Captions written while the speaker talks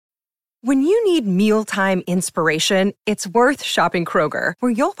When you need mealtime inspiration, it's worth shopping Kroger,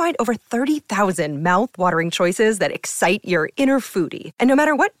 where you'll find over 30,000 mouth-watering choices that excite your inner foodie. And no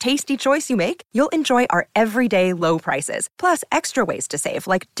matter what tasty choice you make, you'll enjoy our everyday low prices, plus extra ways to save,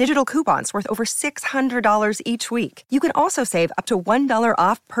 like digital coupons worth over $600 each week. You can also save up to $1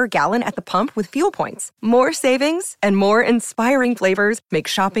 off per gallon at the pump with fuel points. More savings and more inspiring flavors make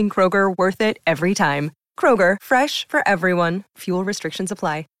shopping Kroger worth it every time. Kroger, fresh for everyone. Fuel restrictions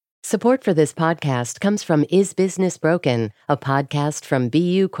apply. Support for this podcast comes from Is Business Broken, a podcast from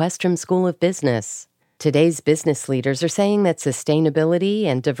BU Questrom School of Business. Today's business leaders are saying that sustainability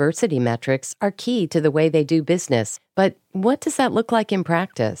and diversity metrics are key to the way they do business. But what does that look like in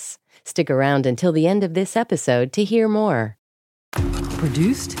practice? Stick around until the end of this episode to hear more.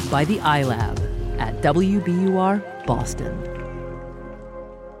 Produced by the iLab at WBUR Boston.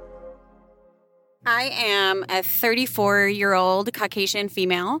 I am a 34-year-old Caucasian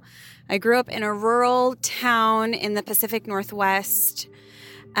female. I grew up in a rural town in the Pacific Northwest.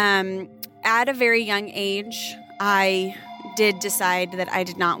 At a very young age, I did decide that I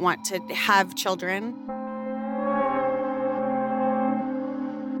did not want to have children.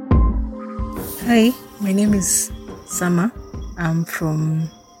 Hi, my name is Sama. I'm from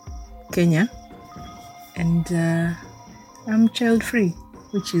Kenya, and I'm child-free,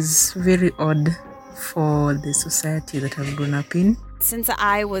 which is very odd for the society that I've grown up in. Since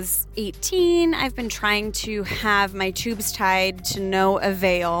I was 18, I've been trying to have my tubes tied to no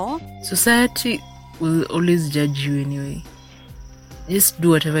avail. Society will always judge you anyway. Just do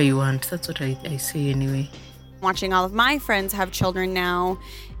whatever you want. That's what I say anyway. Watching all of my friends have children now,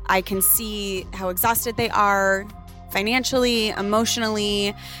 I can see how exhausted they are financially,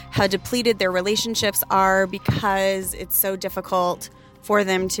 emotionally, how depleted their relationships are because it's so difficult for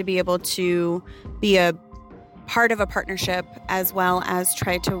them to be able to be a part of a partnership as well as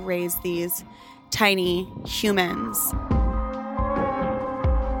try to raise these tiny humans.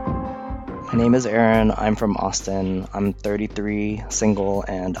 My name is Aaron. I'm from Austin. I'm 33, single,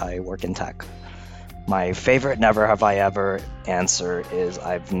 and I work in tech. My favorite never have I ever answer is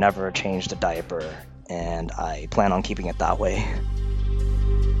I've never changed a diaper, and I plan on keeping it that way.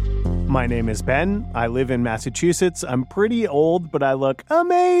 My name is Ben. I live in Massachusetts. I'm pretty old, but I look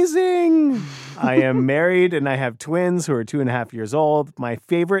amazing. I am married and I have twins who are 2.5 years old. My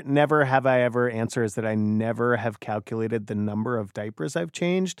favorite never have I ever answer is that I never have calculated the number of diapers I've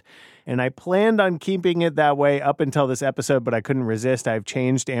changed. And I planned on keeping it that way up until this episode, but I couldn't resist. I've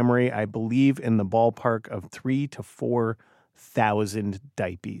changed, Amory, I believe in the ballpark of 3,000 to 4,000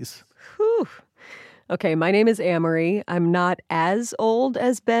 diapers. Whew. Okay, my name is Amory. I'm not as old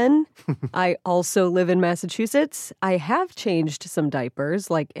as Ben. I also live in Massachusetts. I have changed some diapers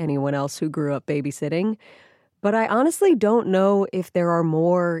like anyone else who grew up babysitting, but I honestly don't know if there are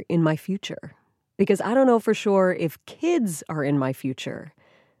more in my future because I don't know for sure if kids are in my future.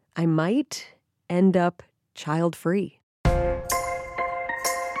 I might end up child-free.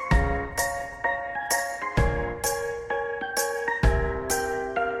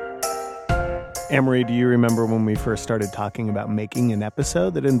 Amory, do you remember when we first started talking about making an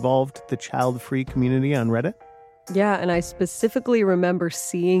episode that involved the child-free community on Reddit? Yeah, and I specifically remember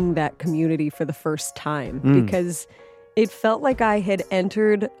seeing that community for the first time because it felt like I had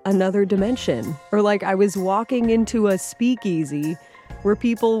entered another dimension, or like I was walking into a speakeasy where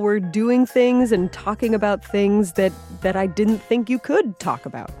people were doing things and talking about things that I didn't think you could talk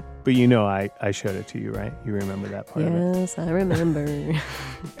about. But you know I showed it to you, right? You remember that part of it? Yes, I remember.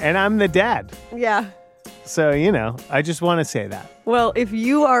 And I'm the dad. Yeah. So, I just want to say that. Well, if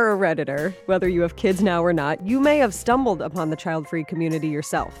you are a Redditor, whether you have kids now or not, you may have stumbled upon the child-free community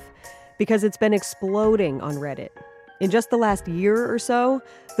yourself because it's been exploding on Reddit. In just the last year or so,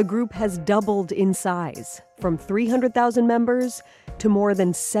 the group has doubled in size, from 300,000 members to more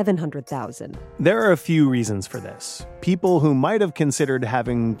than 700,000. There are a few reasons for this. People who might have considered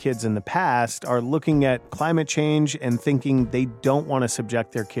having kids in the past are looking at climate change and thinking they don't want to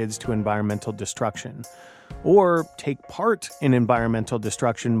subject their kids to environmental destruction or take part in environmental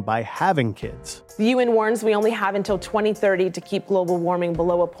destruction by having kids. The UN warns we only have until 2030 to keep global warming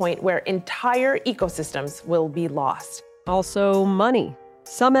below a point where entire ecosystems will be lost. Also, money.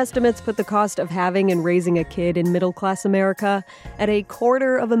 Some estimates put the cost of having and raising a kid in middle-class America at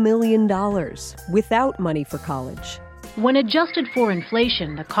 $250,000 without money for college. When adjusted for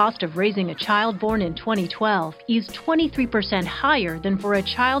inflation, the cost of raising a child born in 2012 is 23% higher than for a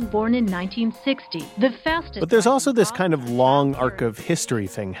child born in 1960. The fastest. But there's also this kind of long arc of history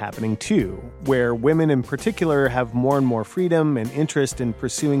thing happening too, where women in particular have more and more freedom and interest in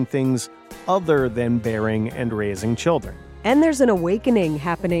pursuing things other than bearing and raising children. And there's an awakening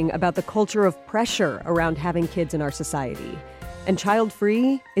happening about the culture of pressure around having kids in our society. And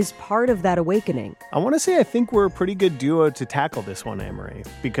child-free is part of that awakening. I want to say I think we're a pretty good duo to tackle this one, Amory,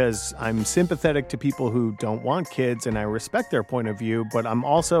 because I'm sympathetic to people who don't want kids and I respect their point of view, but I'm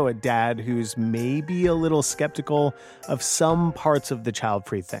also a dad who's maybe a little skeptical of some parts of the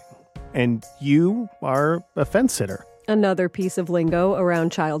child-free thing. And you are a fence sitter. Another piece of lingo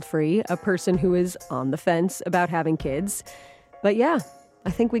around child-free, a person who is on the fence about having kids. But yeah,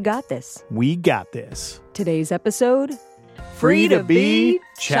 I think we got this. We got this. Today's episode... Free to be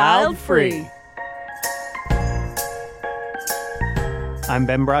child-free. I'm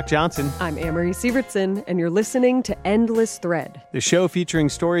Ben Brock Johnson. I'm Amory Sievertson, and you're listening to Endless Thread, the show featuring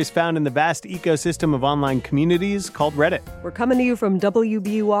stories found in the vast ecosystem of online communities called Reddit. We're coming to you from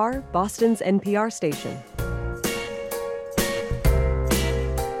WBUR, Boston's NPR station.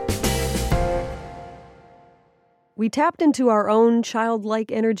 We tapped into our own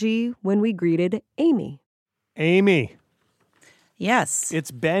childlike energy when we greeted Amy. Amy. Yes.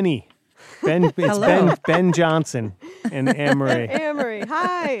 It's Benny. It's Ben Johnson and Amory. Amory,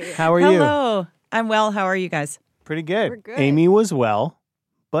 hi. How are you? Hello. I'm well. How are you guys? Pretty good. We're good. Amy was well,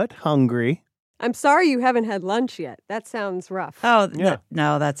 but hungry. I'm sorry you haven't had lunch yet. That sounds rough. Oh, Yeah.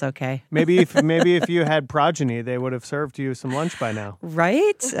 No, that's okay. Maybe if you had progeny, they would have served you some lunch by now.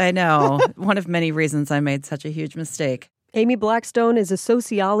 Right? I know. One of many reasons I made such a huge mistake. Amy Blackstone is a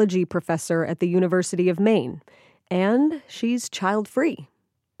sociology professor at the University of Maine, and she's child-free.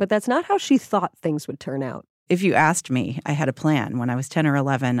 But that's not how she thought things would turn out. If you asked me, I had a plan. When I was 10 or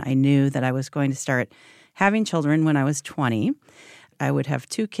 11, I knew that I was going to start having children when I was 20. I would have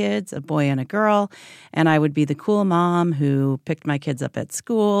 2 kids, a boy and a girl, and I would be the cool mom who picked my kids up at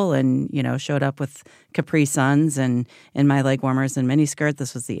school and, showed up with Capri Suns and in my leg warmers and miniskirt.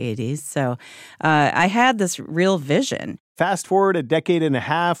 This was the 80s. So I had this real vision. Fast forward a decade and a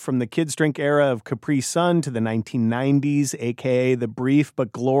half from the kids' drink era of Capri Sun to the 1990s, a.k.a. the brief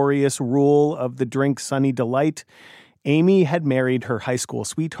but glorious rule of the drink Sunny Delight. Amy had married her high school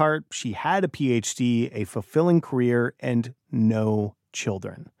sweetheart. She had a PhD, a fulfilling career, and no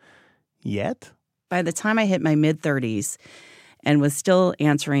children. Yet? By the time I hit my mid-30s and was still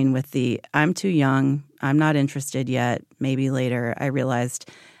answering with the, I'm too young, I'm not interested yet, maybe later, I realized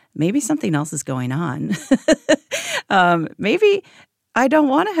maybe something else is going on. Maybe I don't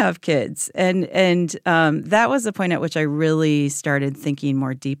want to have kids. And that was the point at which I really started thinking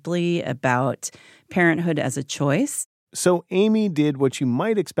more deeply about parenthood as a choice. So Amy did what you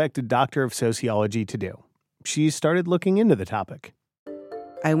might expect a doctor of sociology to do. She started looking into the topic.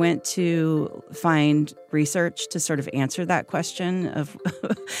 I went to find research to sort of answer that question of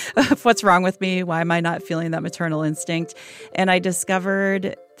what's wrong with me? Why am I not feeling that maternal instinct? And I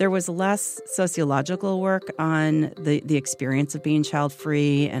discovered there was less sociological work on the experience of being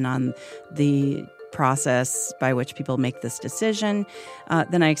child-free and on the process by which people make this decision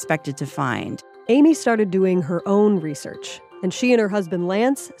than I expected to find. Amy started doing her own research, and she and her husband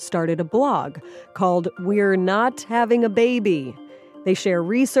Lance started a blog called We're Not Having a Baby. They share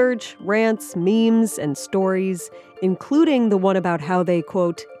research, rants, memes, and stories, including the one about how they,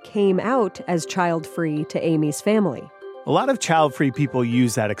 quote, came out as child-free to Amy's family. A lot of child-free people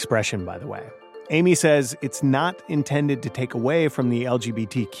use that expression, by the way. Amy says it's not intended to take away from the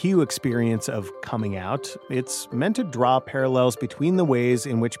LGBTQ experience of coming out. It's meant to draw parallels between the ways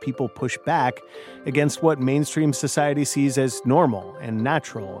in which people push back against what mainstream society sees as normal and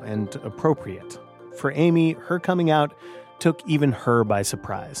natural and appropriate. For Amy, her coming out took even her by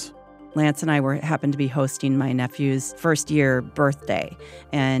surprise. Lance and I happened to be hosting my nephew's first-year birthday.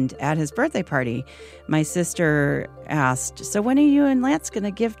 And at his birthday party, my sister asked, so when are you and Lance going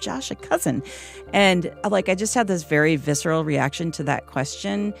to give Josh a cousin? And I just had this very visceral reaction to that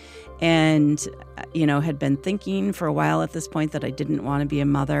question and, had been thinking for a while at this point that I didn't want to be a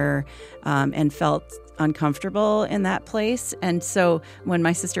mother and felt uncomfortable in that place. And so when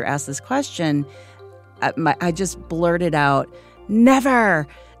my sister asked this question, I just blurted out, never!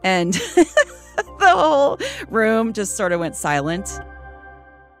 And the whole room just sort of went silent.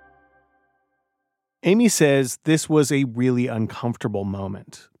 Amy says this was a really uncomfortable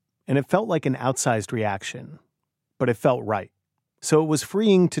moment, and it felt like an outsized reaction, but it felt right. So it was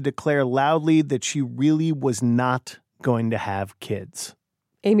freeing to declare loudly that she really was not going to have kids.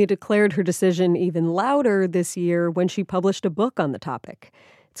 Amy declared her decision even louder this year when she published a book on the topic.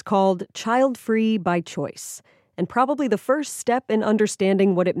 It's called Child Free by Choice. And probably the first step in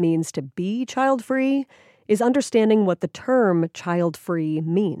understanding what it means to be child-free is understanding what the term child-free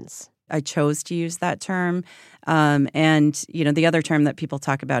means. I chose to use that term. And, the other term that people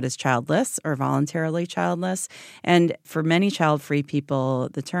talk about is childless or voluntarily childless. And for many child-free people,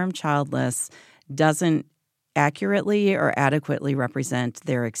 the term childless doesn't accurately or adequately represent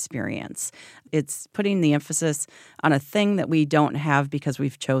their experience. It's putting the emphasis on a thing that we don't have because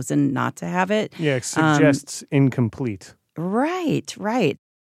we've chosen not to have it. Yeah, it suggests incomplete. Right.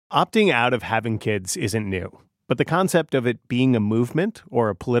 Opting out of having kids isn't new, but the concept of it being a movement or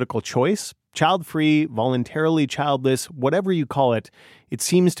a political choice, child-free, voluntarily childless, whatever you call it, it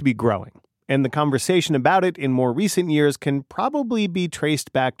seems to be growing. And the conversation about it in more recent years can probably be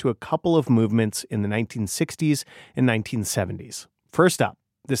traced back to a couple of movements in the 1960s and 1970s. First up,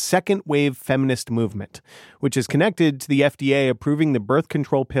 the second wave feminist movement, which is connected to the FDA approving the birth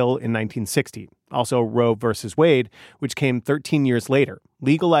control pill in 1960, also Roe versus Wade, which came 13 years later,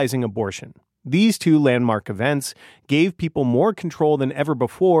 legalizing abortion. These two landmark events gave people more control than ever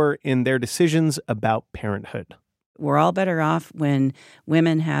before in their decisions about parenthood. We're all better off when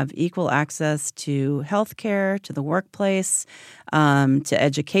women have equal access to health care, to the workplace, to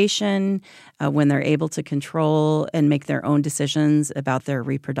education, when they're able to control and make their own decisions about their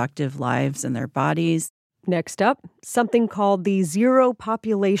reproductive lives and their bodies. Next up, something called the Zero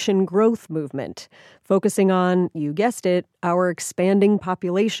Population Growth Movement, focusing on, you guessed it, our expanding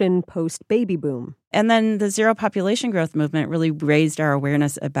population post-baby boom. And then the Zero Population Growth Movement really raised our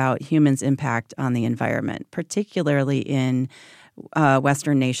awareness about humans' impact on the environment, particularly in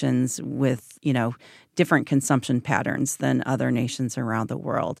Western nations with, different consumption patterns than other nations around the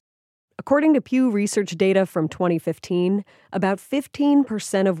world. According to Pew Research data from 2015, about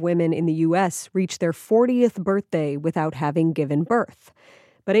 15% of women in the U.S. reach their 40th birthday without having given birth.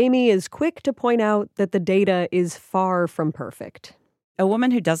 But Amy is quick to point out that the data is far from perfect. A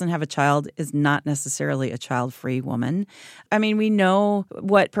woman who doesn't have a child is not necessarily a child-free woman. I mean, we know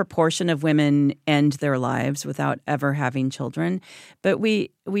what proportion of women end their lives without ever having children, but we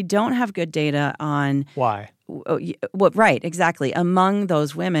don't have good data on why. Well, right, exactly. Among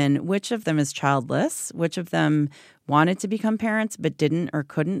those women, which of them is childless, which of them wanted to become parents but didn't or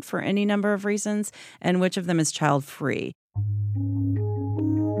couldn't for any number of reasons, and which of them is child-free.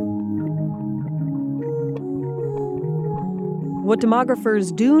 What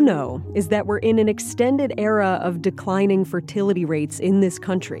demographers do know is that we're in an extended era of declining fertility rates in this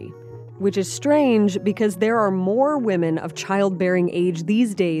country, which is strange because there are more women of childbearing age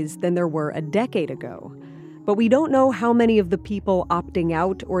these days than there were a decade ago. But we don't know how many of the people opting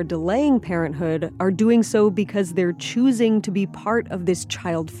out or delaying parenthood are doing so because they're choosing to be part of this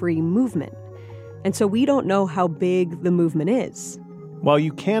child-free movement. And so we don't know how big the movement is. While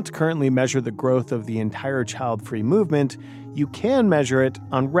you can't currently measure the growth of the entire child-free movement, you can measure it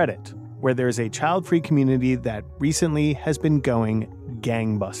on Reddit, where there's a child-free community that recently has been going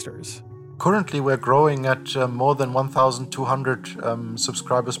gangbusters. Currently, we're growing at more than 1,200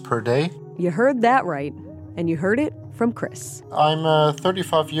 subscribers per day. You heard that right, and you heard it from Chris. I'm a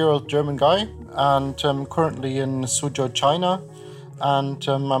 35-year-old German guy, and I'm currently in Suzhou, China, and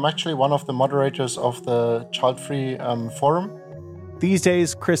I'm actually one of the moderators of the Child-Free Forum. These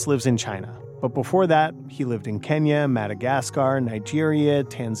days, Chris lives in China. But before that, he lived in Kenya, Madagascar, Nigeria,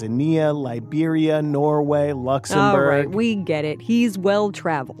 Tanzania, Liberia, Norway, Luxembourg. All right, we get it. He's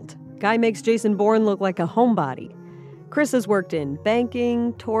well-traveled. Guy makes Jason Bourne look like a homebody. Chris has worked in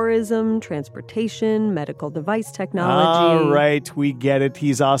banking, tourism, transportation, medical device technology. All right, we get it.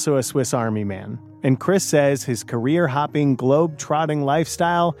 He's also a Swiss Army man. And Chris says his career-hopping, globe-trotting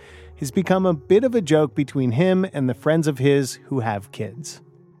lifestyle has become a bit of a joke between him and the friends of his who have kids.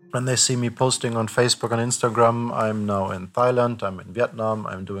 When they see me posting on Facebook and Instagram, I'm now in Thailand, I'm in Vietnam,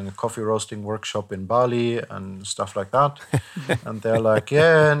 I'm doing a coffee roasting workshop in Bali and stuff like that. And they're like,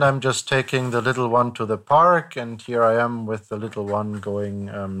 yeah, and I'm just taking the little one to the park, and here I am with the little one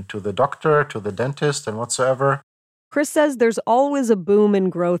going to the doctor, to the dentist, and whatsoever. Chris says there's always a boom in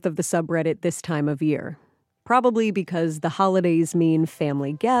growth of the subreddit this time of year. Probably because the holidays mean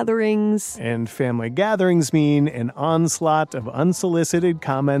family gatherings. And family gatherings mean an onslaught of unsolicited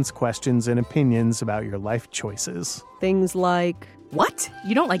comments, questions, and opinions about your life choices. Things like, what?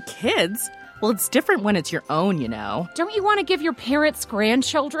 You don't like kids? Well, it's different when it's your own, you know. Don't you want to give your parents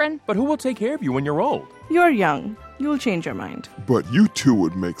grandchildren? But who will take care of you when you're old? You're young. You'll change your mind. But you two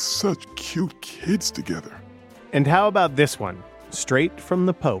would make such cute kids together. And how about this one? Straight from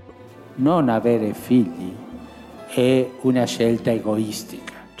the Pope. Non avere figli è una scelta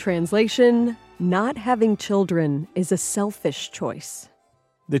egoistica. Translation, not having children is a selfish choice.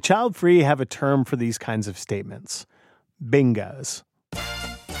 The child-free have a term for these kinds of statements. Bingos.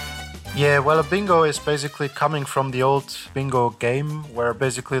 Yeah, well, a bingo is basically coming from the old bingo game, where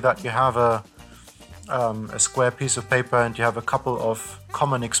basically that you have a square piece of paper and you have a couple of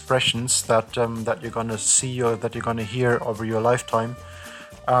common expressions that you're gonna see or that you're gonna hear over your lifetime.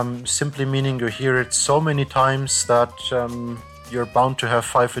 Simply meaning you hear it so many times that you're bound to have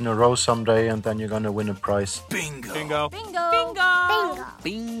 5 in a row someday, and then you're gonna win a prize. Bingo. Bingo. Bingo. Bingo.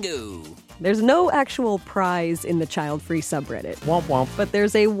 Bingo. There's no actual prize in the child-free subreddit. Womp womp. But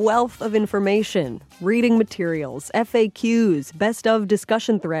there's a wealth of information, reading materials, FAQs, best of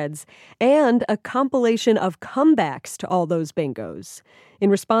discussion threads, and a compilation of comebacks to all those bingos.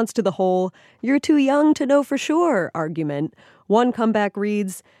 In response to the whole, "you're too young to know for sure" argument, one comeback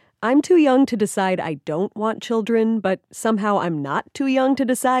reads, "I'm too young to decide I don't want children, but somehow I'm not too young to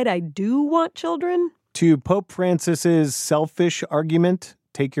decide I do want children." To Pope Francis's selfish argument,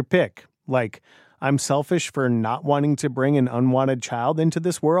 take your pick. Like, I'm selfish for not wanting to bring an unwanted child into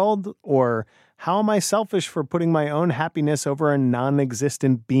this world? Or how am I selfish for putting my own happiness over a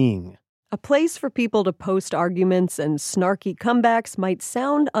non-existent being? A place for people to post arguments and snarky comebacks might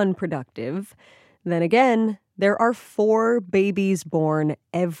sound unproductive. Then again, there are 4 babies born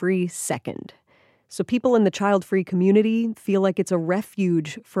every second. So people in the child-free community feel like it's a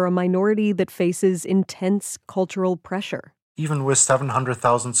refuge for a minority that faces intense cultural pressure. Even with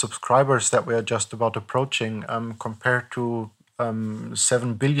 700,000 subscribers that we are just about approaching, compared to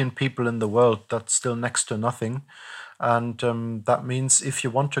 7 billion people in the world, that's still next to nothing. And that means if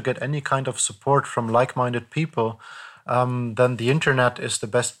you want to get any kind of support from like-minded people, then the internet is the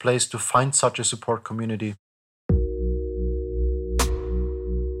best place to find such a support community.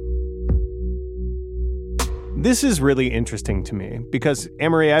 This is really interesting to me because,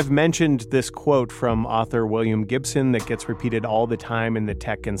 Amory, I've mentioned this quote from author William Gibson that gets repeated all the time in the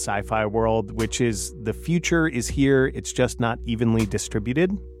tech and sci-fi world, which is, "The future is here, it's just not evenly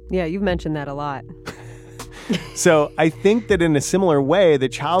distributed." Yeah, you've mentioned that a lot. So I think that in a similar way, the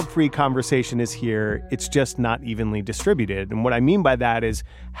child-free conversation is here, it's just not evenly distributed. And what I mean by that is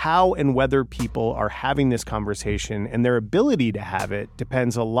how and whether people are having this conversation and their ability to have it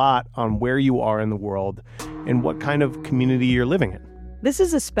depends a lot on where you are in the world and what kind of community you're living in. This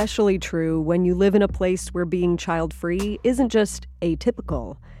is especially true when you live in a place where being child-free isn't just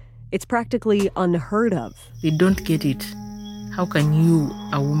atypical. It's practically unheard of. They don't get it. How can you,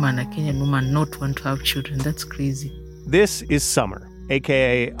 a woman, a Kenyan woman, not want to have children? That's crazy. This is Summer,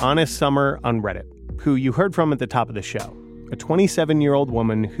 aka Honest Summer on Reddit, who you heard from at the top of the show, a 27-year-old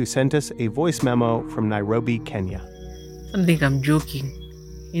woman who sent us a voice memo from Nairobi, Kenya. Some think I'm joking,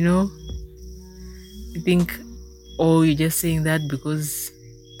 you know? You think, oh, you're just saying that because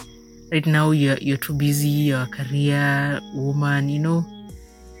right now you're too busy, you're a career woman, you know?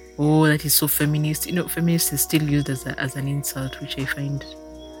 Oh, that is so feminist. You know, feminist is still used as an insult, which I find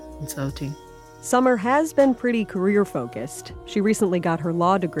insulting. Summer has been pretty career-focused. She recently got her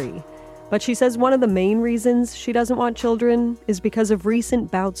law degree. But she says one of the main reasons she doesn't want children is because of recent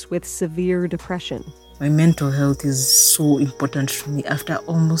bouts with severe depression. My mental health is so important to me after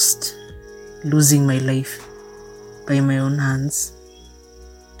almost losing my life by my own hands.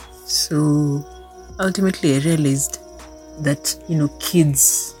 So ultimately I realized that, you know,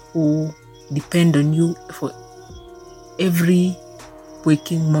 kids who depend on you for every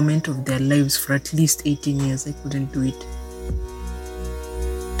waking moment of their lives for at least 18 years, I couldn't do it.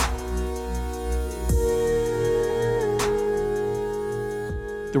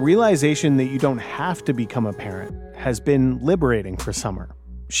 The realization that you don't have to become a parent has been liberating for Summer.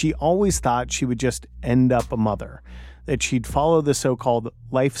 She always thought she would just end up a mother, that she'd follow the so-called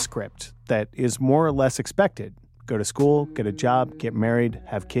life script that is more or less expected. Go to school, get a job, get married,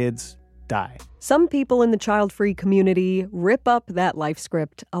 have kids, die. Some people in the child-free community rip up that life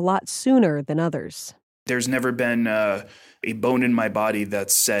script a lot sooner than others. There's never been a bone in my body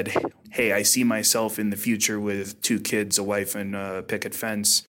that said, hey, I see myself in the future with 2 kids, a wife, and a picket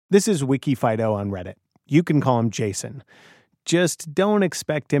fence. This is WikiFido on Reddit. You can call him Jason. Just don't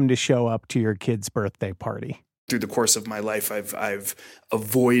expect him to show up to your kid's birthday party. Through the course of my life, I've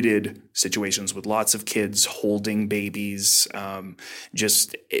avoided situations with lots of kids holding babies,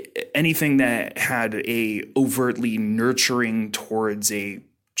 just anything that had a overtly nurturing towards a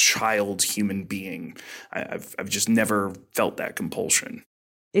child human being. I've just never felt that compulsion.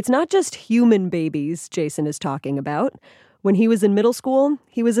 It's not just human babies Jason is talking about. When he was in middle school,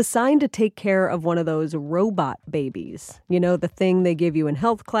 he was assigned to take care of one of those robot babies. You know, the thing they give you in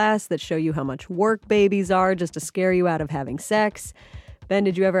health class that show you how much work babies are just to scare you out of having sex. Ben,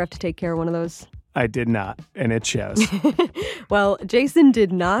 did you ever have to take care of one of those? I did not, and it shows. Well, Jason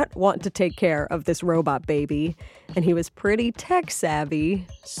did not want to take care of this robot baby, and he was pretty tech savvy,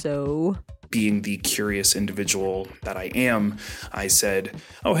 so... Being the curious individual that I am, I said,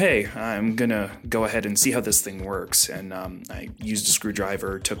 oh, hey, I'm going to go ahead and see how this thing works. And I used a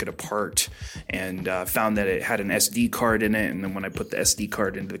screwdriver, took it apart, and found that it had an SD card in it. And then when I put the SD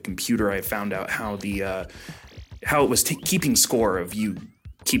card into the computer, I found out how it was keeping score of you,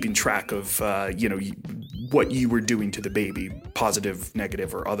 keeping track of, what you were doing to the baby, positive,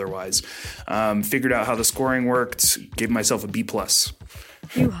 negative, or otherwise. Figured out how the scoring worked, gave myself a B+.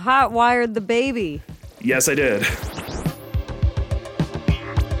 You hot-wired the baby. Yes, I did.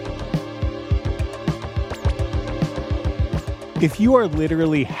 If you are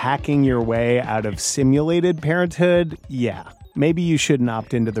literally hacking your way out of simulated parenthood, yeah, maybe you shouldn't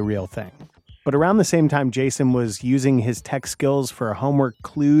opt into the real thing. But around the same time Jason was using his tech skills for a homework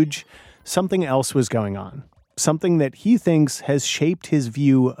kludge, something else was going on. Something that he thinks has shaped his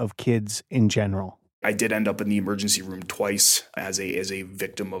view of kids in general. I did end up in the emergency room twice as a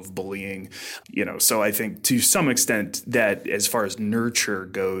victim of bullying, so I think to some extent that as far as nurture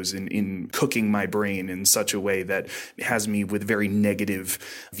goes in cooking my brain in such a way that has me with a very negative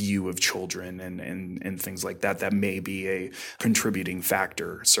view of children and things like that, that may be a contributing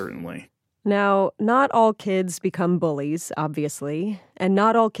factor, certainly. Now, not all kids become bullies, obviously, and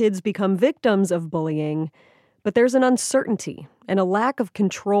not all kids become victims of bullying, but there's an uncertainty and a lack of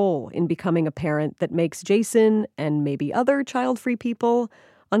control in becoming a parent that makes Jason and maybe other child-free people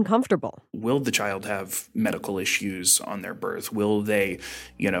uncomfortable. Will the child have medical issues on their birth? Will they,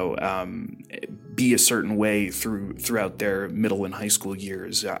 be a certain way throughout their middle and high school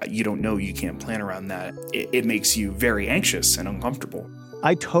years? You don't know. You can't plan around that. It makes you very anxious and uncomfortable.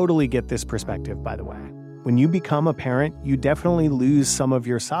 I totally get this perspective, by the way. When you become a parent, you definitely lose some of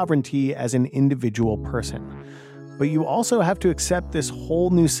your sovereignty as an individual person. But you also have to accept this whole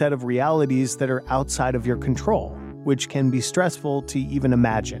new set of realities that are outside of your control, which can be stressful to even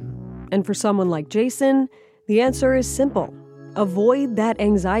imagine. And for someone like Jason, the answer is simple. Avoid that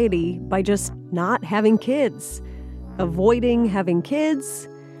anxiety by just not having kids. Avoiding having kids,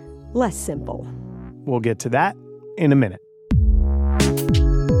 less simple. We'll get to that in a minute.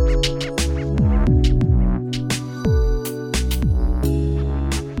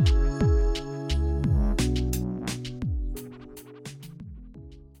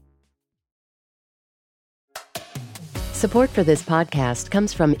 Support for this podcast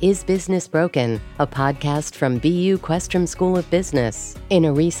comes from Is Business Broken, a podcast from BU Questrom School of Business. In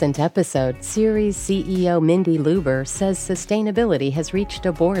a recent episode, Series CEO Mindy Luber says sustainability has reached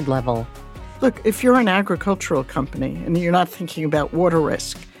a board level. Look, if you're an agricultural company and you're not thinking about water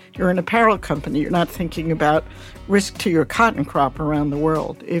risk, you're an apparel company, you're not thinking about risk to your cotton crop around the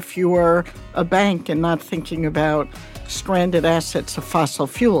world. If you're a bank and not thinking about stranded assets of fossil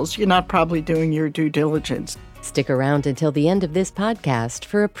fuels, you're not probably doing your due diligence. Stick around until the end of this podcast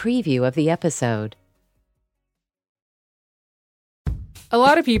for a preview of the episode. A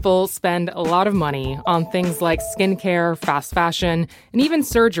lot of people spend a lot of money on things like skincare, fast fashion, and even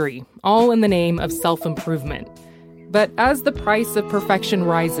surgery, all in the name of self-improvement. But as the price of perfection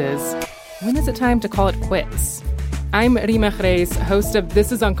rises, when is it time to call it quits? I'm Rima Reis, host of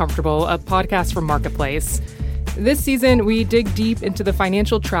This Is Uncomfortable, a podcast from Marketplace. This season, we dig deep into the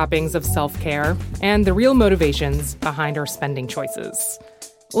financial trappings of self-care and the real motivations behind our spending choices.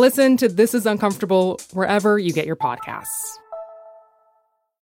 Listen to This Is Uncomfortable wherever you get your podcasts.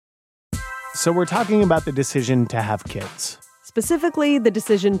 So we're talking about the decision to have kids. Specifically, the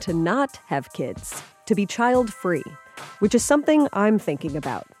decision to not have kids, to be child-free, which is something I'm thinking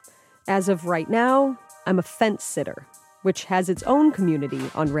about. As of right now, I'm a fence sitter, which has its own community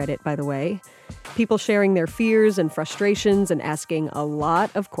on Reddit, by the way. People sharing their fears and frustrations and asking a lot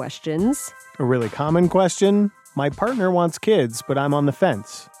of questions. A really common question: my partner wants kids, but I'm on the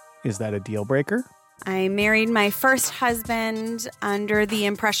fence. Is that a deal breaker? I married my first husband under the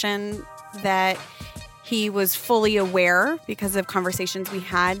impression that he was fully aware, because of conversations we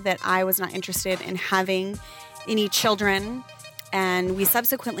had, that I was not interested in having any children. And we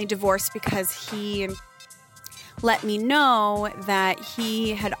subsequently divorced because he let me know that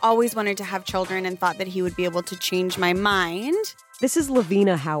he had always wanted to have children and thought that he would be able to change my mind. This is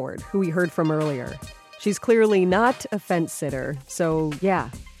Lavina Howard, who we heard from earlier. She's clearly not a fence sitter, so yeah,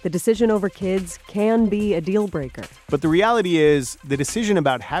 the decision over kids can be a deal breaker. But the reality is, the decision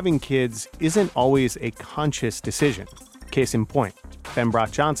about having kids isn't always a conscious decision. Case in point, Ben Brock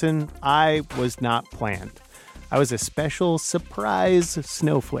Johnson, I was not planned. I was a special surprise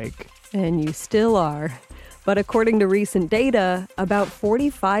snowflake. And you still are. But according to recent data, about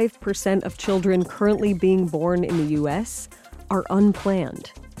 45% of children currently being born in the U.S. are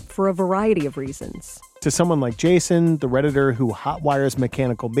unplanned for a variety of reasons. To someone like Jason, the Redditor who hotwires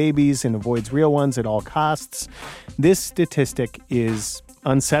mechanical babies and avoids real ones at all costs, this statistic is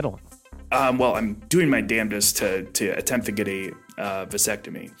unsettling. Well, I'm doing my damnedest to attempt to get a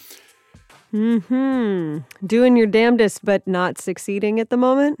vasectomy. Doing your damnedest, but not succeeding at the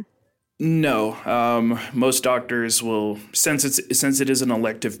moment? No. Most doctors will, since it is an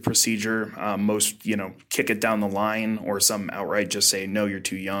elective procedure, most, kick it down the line, or some outright just say, no, you're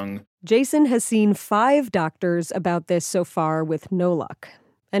too young. Jason has seen 5 doctors about this so far with no luck.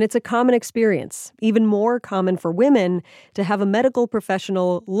 And it's a common experience, even more common for women, to have a medical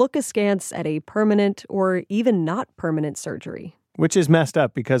professional look askance at a permanent or even not permanent surgery. Which is messed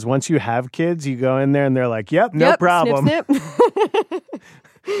up because once you have kids, you go in there and they're like, yep, no problem. Snip, snip.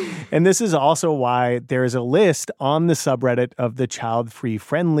 And this is also why there is a list on the subreddit of the child-free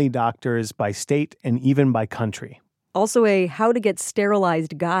friendly doctors by state and even by country. Also a how to get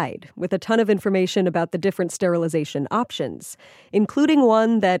sterilized guide with a ton of information about the different sterilization options, including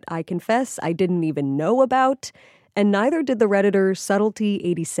one that I confess I didn't even know about, and neither did the Redditor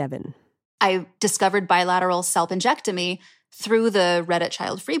Subtlety87. I discovered bilateral salpingectomy through the Reddit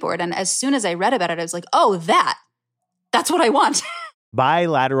Child Free Board, and as soon as I read about it, I was like, oh, that's what I want.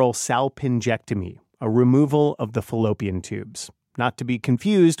 Bilateral salpingectomy, a removal of the fallopian tubes. Not to be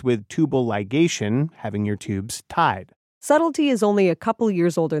confused with tubal ligation, having your tubes tied. Subtlety is only a couple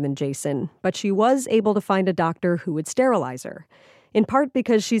years older than Jason, but she was able to find a doctor who would sterilize her, in part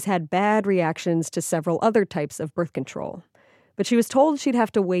because she's had bad reactions to several other types of birth control. But she was told she'd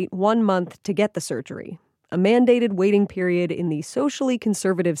have to wait 1 month to get the surgery, a mandated waiting period in the socially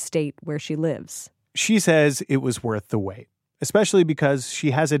conservative state where she lives. She says it was worth the wait, especially because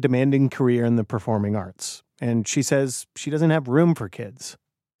she has a demanding career in the performing arts. And she says she doesn't have room for kids.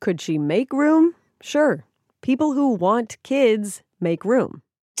 Could she make room? Sure. People who want kids make room.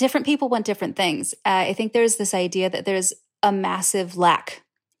 Different people want different things. I think there's this idea that there's a massive lack,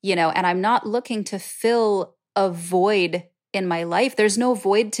 and I'm not looking to fill a void in my life. There's no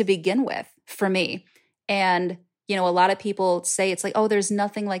void to begin with for me. And, a lot of people say it's like, oh, there's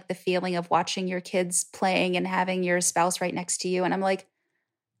nothing like the feeling of watching your kids playing and having your spouse right next to you. And I'm like,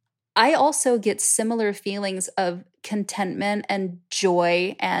 I also get similar feelings of contentment and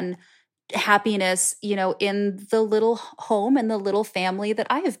joy and happiness, in the little home and the little family that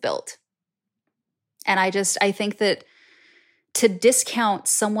I have built. And I think that to discount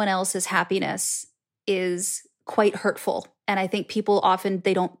someone else's happiness is quite hurtful. And I think people often,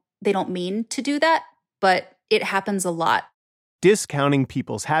 they don't mean to do that, but it happens a lot. Discounting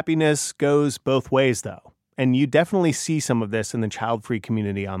people's happiness goes both ways, though. And you definitely see some of this in the child-free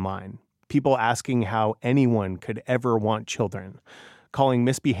community online. People asking how anyone could ever want children, calling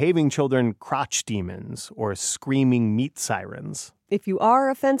misbehaving children crotch demons or screaming meat sirens. If you are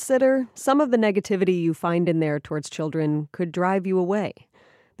a fence sitter, some of the negativity you find in there towards children could drive you away.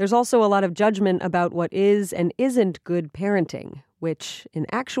 There's also a lot of judgment about what is and isn't good parenting, which an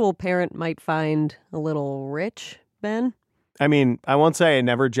actual parent might find a little rich, Ben. I mean, I won't say I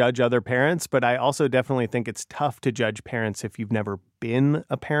never judge other parents, but I also definitely think it's tough to judge parents if you've never been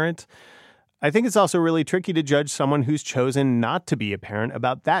a parent. I think it's also really tricky to judge someone who's chosen not to be a parent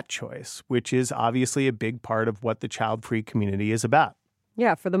about that choice, which is obviously a big part of what the child-free community is about.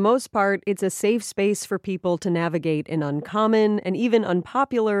 Yeah, for the most part, it's a safe space for people to navigate an uncommon and even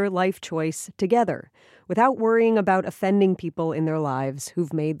unpopular life choice together, without worrying about offending people in their lives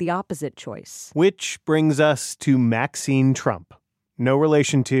who've made the opposite choice. Which brings us to Maxine Trump. No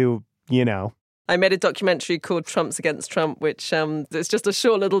relation to, I made a documentary called Trumps Against Trump, which it's just a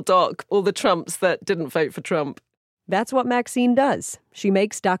short little doc, all the Trumps that didn't vote for Trump. That's what Maxine does. She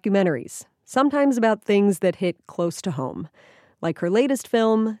makes documentaries, sometimes about things that hit close to home, like her latest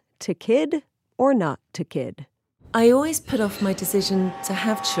film, To Kid or Not to Kid. I always put off my decision to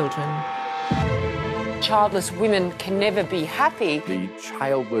have children. Childless women can never be happy. The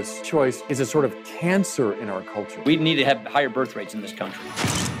childless choice is a sort of cancer in our culture. We need to have higher birth rates in this country.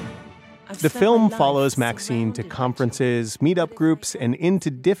 The film follows Maxine to conferences, meetup groups, and into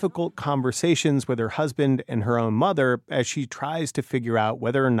difficult conversations with her husband and her own mother as she tries to figure out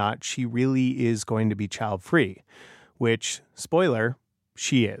whether or not she really is going to be child-free, which, spoiler,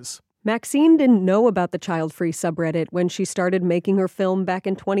 she is. Maxine didn't know about the child-free subreddit when she started making her film back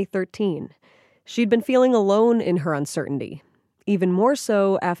in 2013. She'd been feeling alone in her uncertainty, even more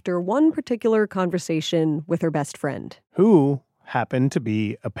so after one particular conversation with her best friend, who happened to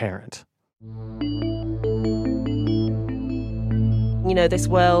be a parent. This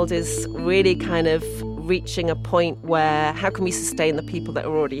world is really kind of reaching a point where how can we sustain the people that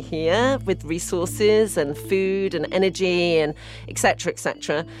are already here with resources and food and energy and et cetera, et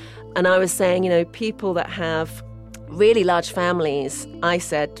cetera. And I was saying, people that have really large families, I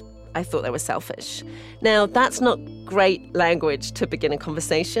said, I thought they were selfish. Now, that's not great language to begin a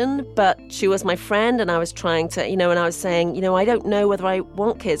conversation, but she was my friend and I was trying to, and I was saying, I don't know whether I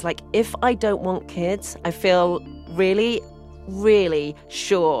want kids. Like, if I don't want kids, I feel really, really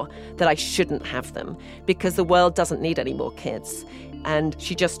sure that I shouldn't have them because the world doesn't need any more kids. And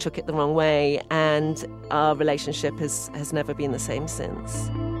she just took it the wrong way, and our relationship has never been the same since.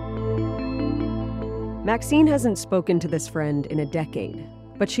 Maxine hasn't spoken to this friend in a decade,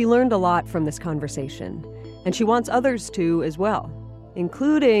 but she learned a lot from this conversation, and she wants others to as well,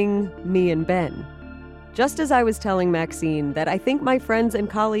 including me and Ben. Just as I was telling Maxine that I think my friends and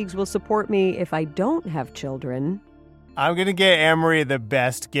colleagues will support me if I don't have children. I'm going to get Anne-Marie the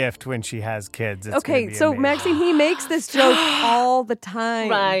best gift when she has kids. It's okay, so amazing. Maxine, he makes this joke all the time.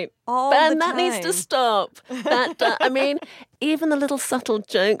 Right. All Ben, the that time. needs to stop. Even the little subtle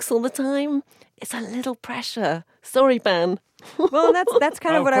jokes all the time, it's a little pressure. Sorry, Ben. Well, that's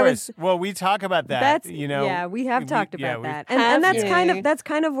kind of what I was. Well, we talk about that. Yeah, we have talked about that, and that's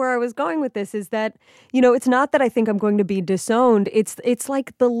kind of where I was going with this. Is that it's not that I think I'm going to be disowned. It's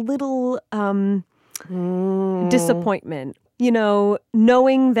like the little disappointment.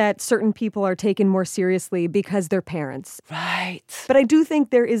 Knowing that certain people are taken more seriously because they're parents. Right. But I do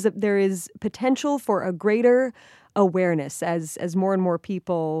think there is potential for a greater awareness as more and more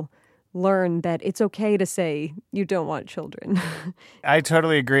people learn that it's okay to say you don't want children. I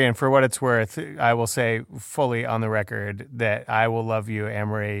totally agree. And for what it's worth, I will say fully on the record that I will love you,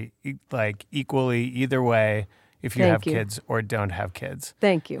 Anne-Marie, like equally either way if you have kids or don't have kids.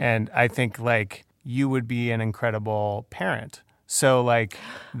 Thank you. And I think you would be an incredible parent. So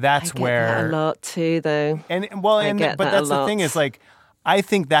that's where that a lot too, though. But that's the thing is I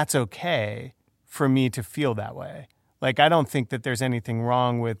think that's okay for me to feel that way. I don't think that there's anything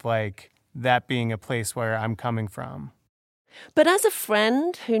wrong with that being a place where I'm coming from. But as a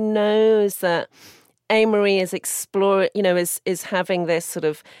friend who knows that Anne-Marie is exploring, is having this sort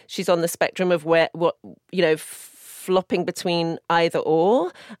of, she's on the spectrum of flopping between either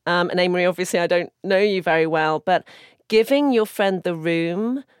or. And Anne-Marie, obviously, I don't know you very well, but giving your friend the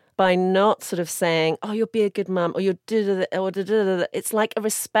room by not sort of saying, oh, you'll be a good mum, or you'll do da-da-da. It's like a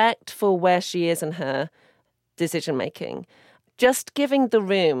respect for where she is in her decision-making. Just giving the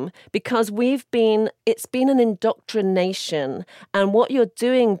room, because it's been an indoctrination. And what you're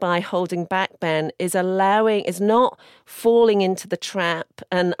doing by holding back, Ben, is not falling into the trap.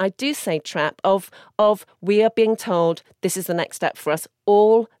 And I do say trap of we are being told this is the next step for us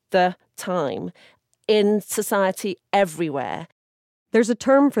all the time in society everywhere. There's a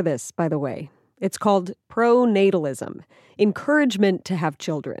term for this, by the way. It's called pronatalism, encouragement to have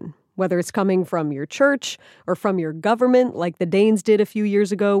children. Whether it's coming from your church or from your government, like the Danes did a few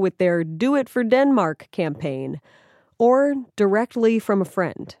years ago with their Do It for Denmark campaign, or directly from a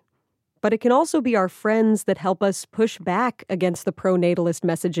friend. But it can also be our friends that help us push back against the pronatalist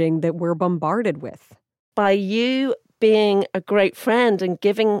messaging that we're bombarded with. By you being a great friend and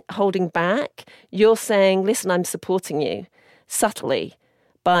holding back, you're saying, listen, I'm supporting you subtly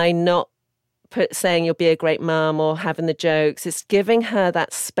by not saying you'll be a great mum or having the jokes. It's giving her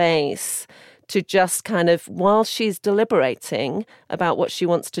that space to just kind of, while she's deliberating about what she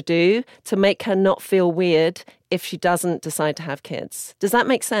wants to do, to make her not feel weird if she doesn't decide to have kids. Does that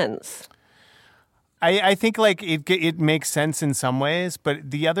make sense? I think it makes sense in some ways, but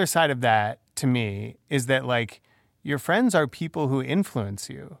the other side of that to me is that your friends are people who influence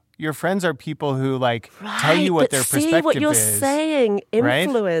you. Your friends are people who tell you what their perspective is. See what you're saying,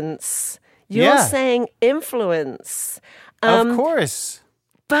 influence. Right? You're saying influence. Of course.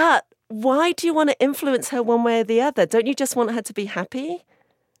 But why do you want to influence her one way or the other? Don't you just want her to be happy?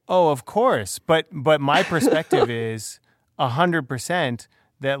 Oh, of course. But my perspective is 100%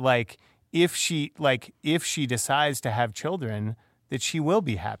 that if she decides to have children, that she will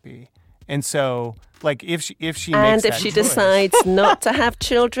be happy. And so if she makes that choice, decides not to have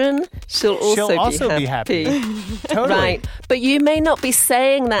children, she'll also be happy. Totally. Right. But you may not be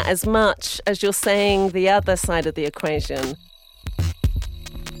saying that as much as you're saying the other side of the equation.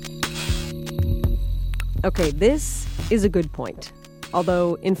 Okay, this is a good point.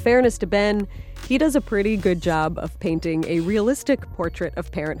 Although, in fairness to Ben, he does a pretty good job of painting a realistic portrait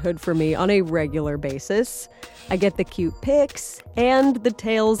of parenthood for me on a regular basis. I get the cute pics and the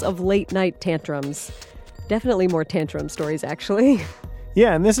tales of late-night tantrums. Definitely more tantrum stories, actually.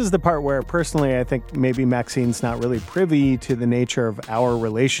 Yeah, and this is the part where personally I think maybe Maxine's not really privy to the nature of our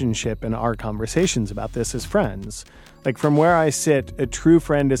relationship and our conversations about this as friends. Like from where I sit, a true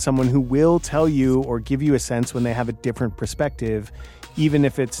friend is someone who will tell you or give you a sense when they have a different perspective, even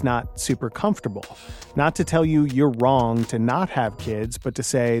if it's not super comfortable. Not to tell you you're wrong to not have kids, but to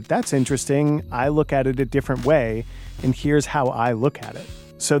say, that's interesting, I look at it a different way, and here's how I look at it.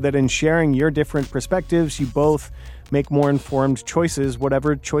 So that in sharing your different perspectives, you both make more informed choices,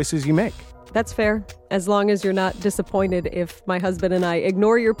 whatever choices you make. That's fair, as long as you're not disappointed if my husband and I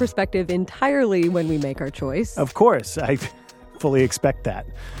ignore your perspective entirely when we make our choice. Of course, I fully expect that.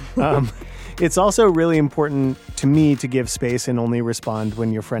 It's also really important to me to give space and only respond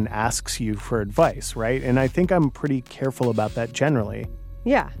when your friend asks you for advice, right? And I think I'm pretty careful about that generally.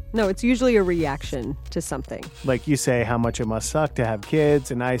 Yeah, no, it's usually a reaction to something. Like you say how much it must suck to have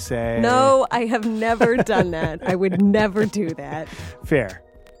kids, and I say... No, I have never done that. I would never do that. Fair.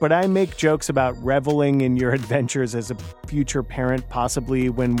 But I make jokes about reveling in your adventures as a future parent, possibly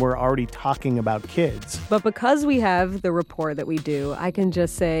when we're already talking about kids. But because we have the rapport that we do, I can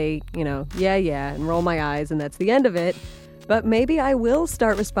just say, yeah, and roll my eyes, and that's the end of it. But maybe I will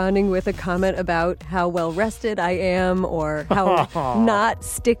start responding with a comment about how well rested I am or how not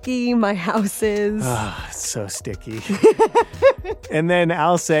sticky my house is. So sticky. And then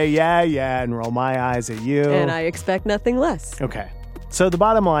I'll say, yeah, and roll my eyes at you. And I expect nothing less. Okay. So the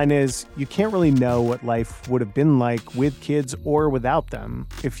bottom line is you can't really know what life would have been like with kids or without them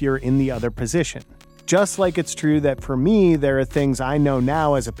if you're in the other position. Just like it's true that for me, there are things I know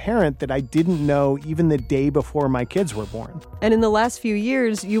now as a parent that I didn't know even the day before my kids were born. And in the last few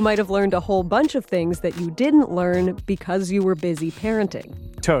years, you might have learned a whole bunch of things that you didn't learn because you were busy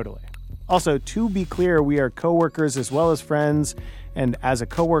parenting. Totally. Also, to be clear, we are coworkers as well as friends. And as a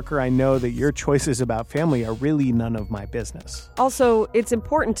coworker, I know that your choices about family are really none of my business. Also, it's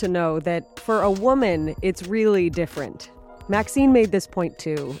important to know that for a woman, it's really different. Maxine made this point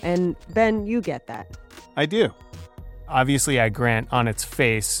too, and Ben, you get that. I do. Obviously, I grant on its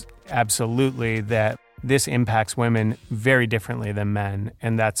face, absolutely, that this impacts women very differently than men,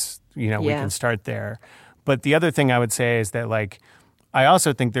 and that's, we can start there. But the other thing I would say is that, I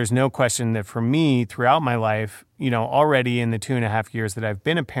also think there's no question that for me, throughout my life, already in the 2.5 years that I've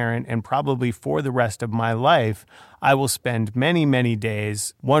been a parent and probably for the rest of my life, I will spend many, many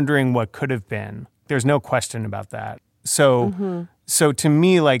days wondering what could have been. There's no question about that. So to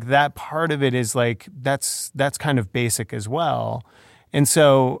me, that part of it is that's kind of basic as well. And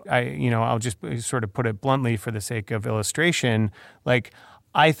so I'll just sort of put it bluntly for the sake of illustration.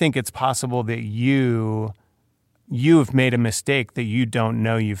 I think it's possible that you've made a mistake that you don't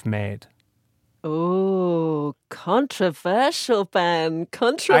know you've made. Oh, controversial, Ben.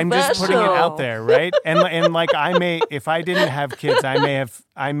 Controversial. I'm just putting it out there, right? And I may, if I didn't have kids,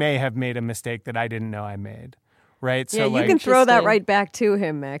 I may have made a mistake that I didn't know I made. Right? Yeah, so you can throw that right back to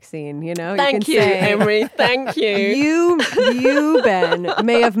him, Maxine. Thank you, Emery. Thank you. You, Ben,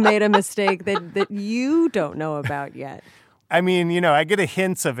 may have made a mistake that you don't know about yet. I mean, I get a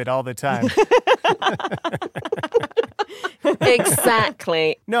hints of it all the time.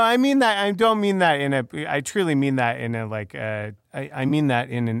 Exactly. No, I mean that. I don't mean that I truly mean that in I mean that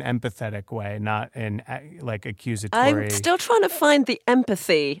in an empathetic way, not in accusatory. I'm still trying to find the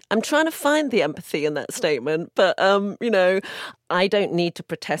empathy. I'm trying to find the empathy in that statement. But, I don't need to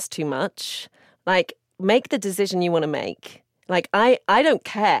protest too much. Make the decision you want to make. I don't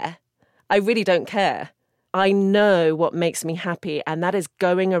care. I really don't care. I know what makes me happy, and that is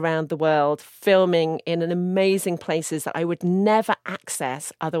going around the world, filming in amazing places that I would never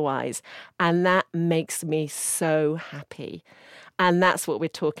access otherwise. And that makes me so happy. And that's what we're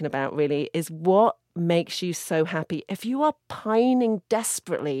talking about, really, is what makes you so happy. If you are pining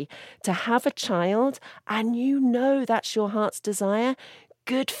desperately to have a child and that's your heart's desire,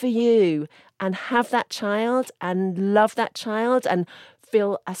 good for you. And have that child and love that child and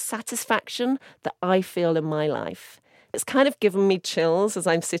feel a satisfaction that I feel in my life. It's kind of given me chills as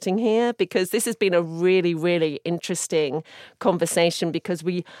I'm sitting here because this has been a really, really interesting conversation because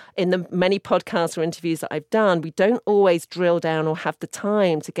in the many podcasts or interviews that I've done, we don't always drill down or have the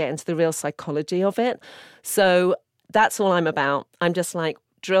time to get into the real psychology of it. So that's all I'm about. I'm just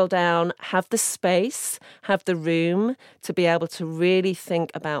drill down, have the space, have the room to be able to really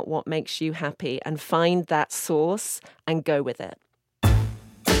think about what makes you happy and find that source and go with it.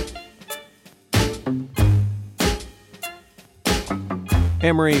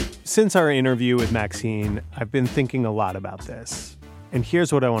 Amory, since our interview with Maxine, I've been thinking a lot about this. And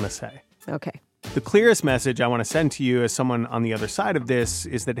here's what I want to say. Okay. The clearest message I want to send to you as someone on the other side of this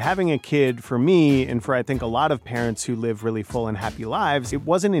is that having a kid for me, and for I think a lot of parents who live really full and happy lives, it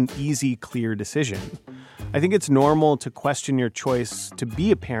wasn't an easy, clear decision. I think it's normal to question your choice to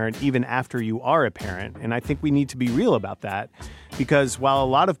be a parent even after you are a parent, and I think we need to be real about that. Because while a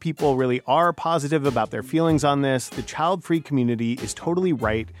lot of people really are positive about their feelings on this, the child-free community is totally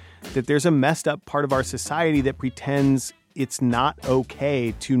right that there's a messed up part of our society that pretends it's not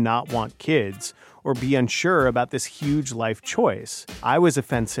okay to not want kids or be unsure about this huge life choice. I was a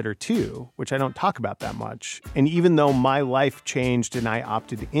fence sitter too, which I don't talk about that much. And even though my life changed and I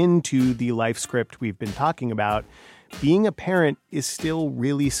opted into the life script we've been talking about, being a parent is still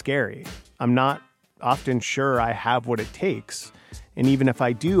really scary. I'm not often sure I have what it takes. And even if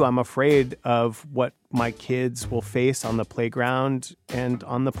I do, I'm afraid of what my kids will face on the playground and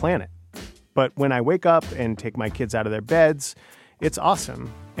on the planet. But when I wake up and take my kids out of their beds, it's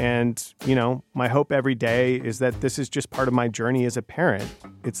awesome. And, my hope every day is that this is just part of my journey as a parent.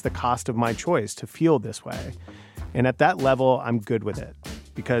 It's the cost of my choice to feel this way. And at that level, I'm good with it.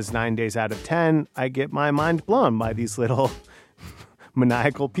 Because 9 days out of 10, I get my mind blown by these little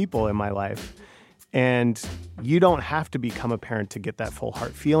maniacal people in my life. And you don't have to become a parent to get that full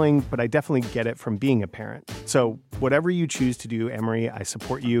heart feeling, but I definitely get it from being a parent. So whatever you choose to do, Emery, I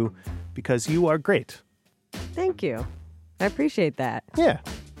support you because you are great. Thank you. I appreciate that. Yeah.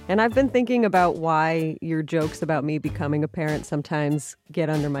 And I've been thinking about why your jokes about me becoming a parent sometimes get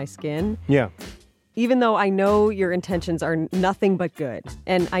under my skin. Yeah. Even though I know your intentions are nothing but good,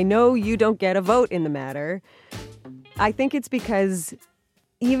 and I know you don't get a vote in the matter, I think it's because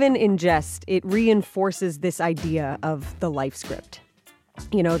even in jest, it reinforces this idea of the life script.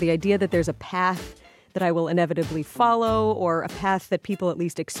 The idea that there's a path that I will inevitably follow, or a path that people at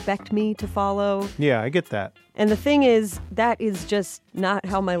least expect me to follow. Yeah, I get that. And the thing is, that is just not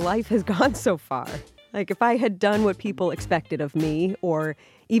how my life has gone so far. Like, if I had done what people expected of me, or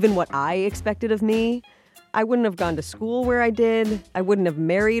even what I expected of me, I wouldn't have gone to school where I did. I wouldn't have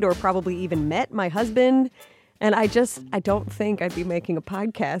married or probably even met my husband. And I don't think I'd be making a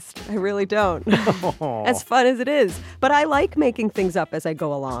podcast. I really don't. As fun as it is. But I like making things up as I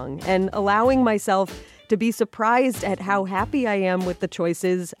go along and allowing myself to be surprised at how happy I am with the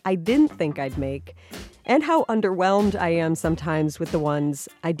choices I didn't think I'd make and how underwhelmed I am sometimes with the ones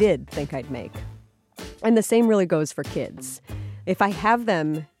I did think I'd make. And the same really goes for kids. If I have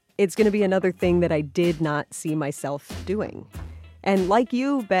them, it's going to be another thing that I did not see myself doing. And like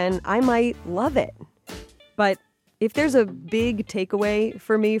you, Ben, I might love it. But if there's a big takeaway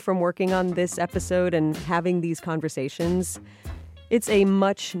for me from working on this episode and having these conversations, it's a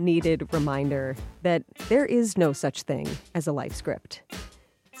much needed reminder that there is no such thing as a life script.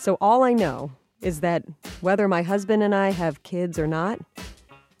 So all I know is that whether my husband and I have kids or not,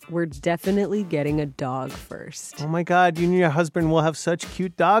 we're definitely getting a dog first. Oh my God, you and your husband will have such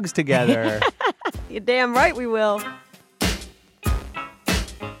cute dogs together. You're damn right we will.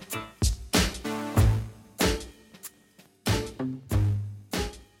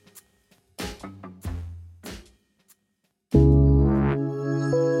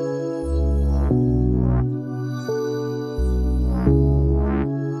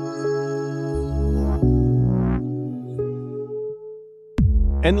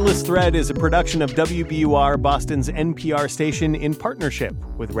 Endless Thread is a production of WBUR, Boston's NPR station, in partnership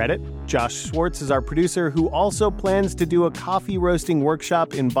with Reddit. Josh Schwartz is our producer, who also plans to do a coffee roasting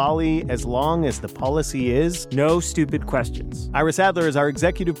workshop in Bali as long as the policy is no stupid questions. Iris Adler is our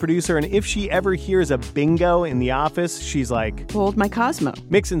executive producer, and if she ever hears a bingo in the office, she's like, hold my Cosmo.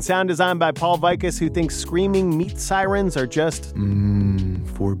 Mix and sound design by Paul Vikas, who thinks screaming meat sirens are just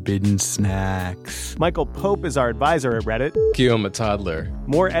forbidden snacks. Michael Pope is our advisor at Reddit. Guillaume, a toddler.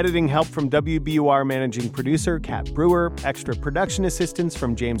 More editing help from WBUR managing producer Kat Brewer, extra production assistance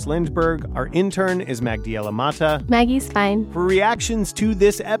from James Lindberg. Our intern is Magdiela Mata. Maggie's fine. For reactions to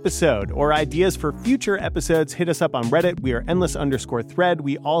this episode or ideas for future episodes, hit us up on Reddit. We are endless_thread.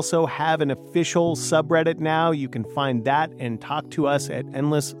 We also have an official subreddit now. You can find that and talk to us at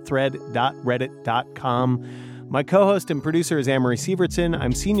endlessthread.reddit.com. My co-host and producer is Amory Sievertson.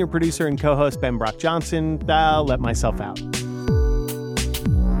 I'm senior producer and co-host Ben Brock Johnson. I'll let myself out.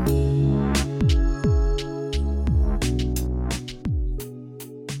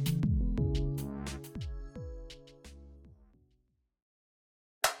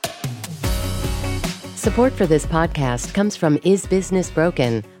 Support for this podcast comes from Is Business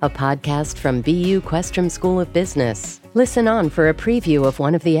Broken, a podcast from BU Questrom School of Business. Listen on for a preview of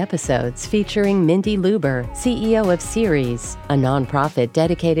one of the episodes featuring Mindy Luber, CEO of Ceres, a nonprofit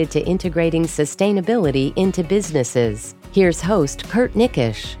dedicated to integrating sustainability into businesses. Here's host Kurt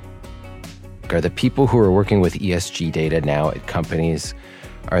Nickisch. risk? Are the people who are working with ESG data now at companies,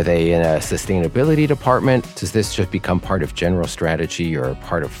 are they in a sustainability department? Does this just become part of general strategy or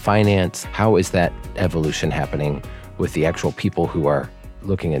part of finance? How is that evolution happening with the actual people who are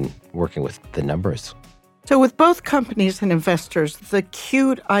looking and working with the numbers? So with both companies and investors, the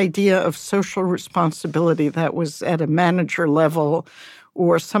cute idea of social responsibility that was at a manager level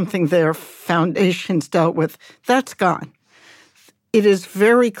or something their foundations dealt with, that's gone. It is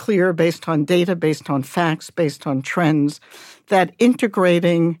very clear based on data, based on facts, based on trends, that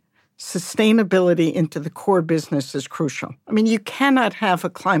integrating sustainability into the core business is crucial. I mean, you cannot have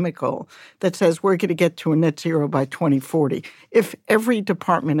a climate goal that says we're going to get to a net zero by 2040 if every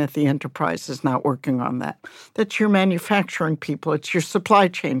department at the enterprise is not working on that. That's your manufacturing people. It's your supply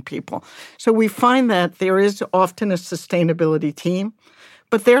chain people. So we find that there is often a sustainability team,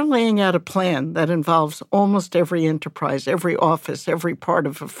 but they're laying out a plan that involves almost every enterprise, every office, every part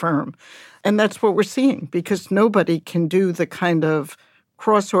of a firm. And that's what we're seeing, because nobody can do the kind of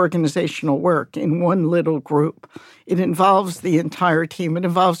cross-organizational work in one little group. It involves the entire team. It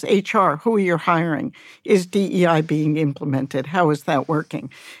involves HR. Who are you hiring? Is DEI being implemented? How is that working?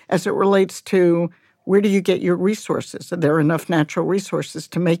 As it relates to where do you get your resources? Are there enough natural resources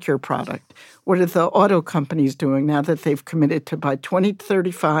to make your product? What are the auto companies doing now that they've committed to by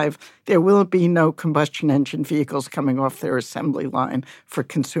 2035, there will be no combustion engine vehicles coming off their assembly line for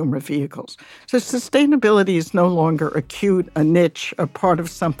consumer vehicles? So sustainability is no longer acute, a niche, a part of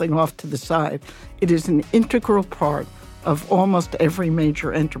something off to the side. It is an integral part of almost every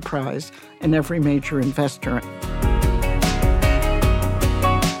major enterprise and every major investor.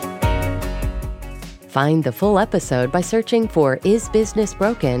 Find the full episode by searching for Is Business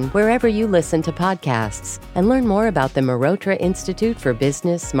Broken wherever you listen to podcasts, and learn more about the Marotra Institute for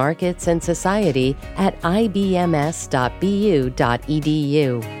Business, Markets, and Society at ibms.bu.edu.